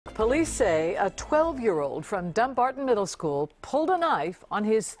Police say a 12-year-old from Dunbarton Middle School pulled a knife on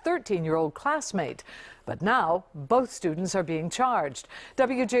his 13-year-old classmate. But now both students are being charged.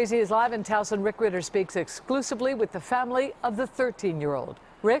 WJZ is live in Towson. Rick Ritter speaks exclusively with the family of the 13-year-old.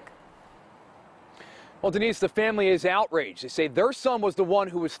 Rick? Well, Denise, the family is outraged. They say their son was the one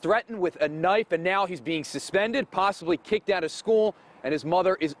who was threatened with a knife, and now he's being suspended, possibly kicked out of school, and his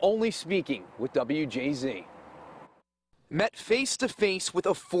mother is only speaking with WJZ. Met face-to-face with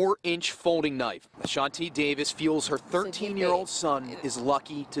a 4-inch folding knife, Ashanti Davis feels her 13-year-old son is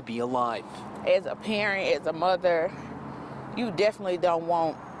lucky to be alive. As a parent, as a mother, you definitely don't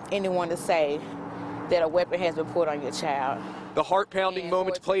want anyone to say that a weapon has been put on your child. The heart-pounding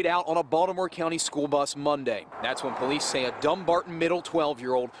moments played out on a Baltimore County school bus Monday. That's when police say a Dunbarton Middle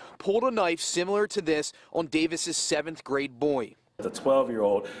 12-year-old pulled a knife similar to this on Davis's 7th grade boy. The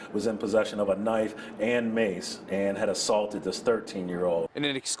 12-year-old was in possession of a knife and mace and had assaulted this 13-year-old. In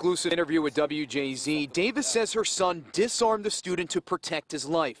an exclusive interview with WJZ, Davis says her son disarmed the student to protect his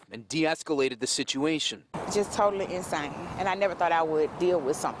life and de-escalated the situation. Just totally insane. And I never thought I would deal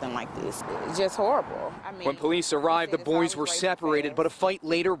with something like this. It's just horrible. I mean, when police arrived, the boys were separated, but a fight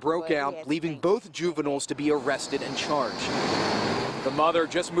later broke out, leaving both juveniles to be arrested and charged. The mother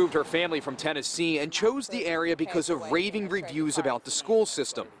just moved her family from Tennessee and chose the area because of raving reviews about the school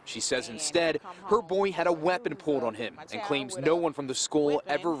system. She says instead, her boy had a weapon pulled on him and claims no one from the school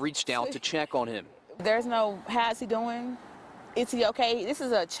ever reached out to check on him. There's no, how's he doing? Is he okay? This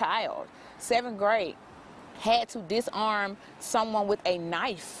is a child, 7th grade, had to disarm someone with a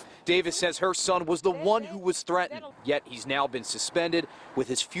knife. Davis says her son was the one who was threatened, yet he's now been suspended with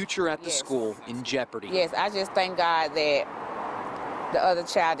his future at the school in jeopardy. Yes, I just thank God that the other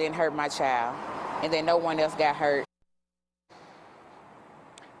child didn't hurt my child, and then no one else got hurt.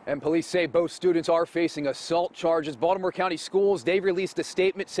 And police say both students are facing assault charges. Baltimore County Schools, they've released a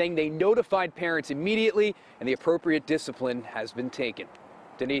statement saying they notified parents immediately and the appropriate discipline has been taken.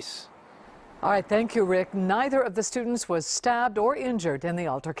 Denise. All right, thank you, Rick. Neither of the students was stabbed or injured in the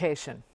altercation.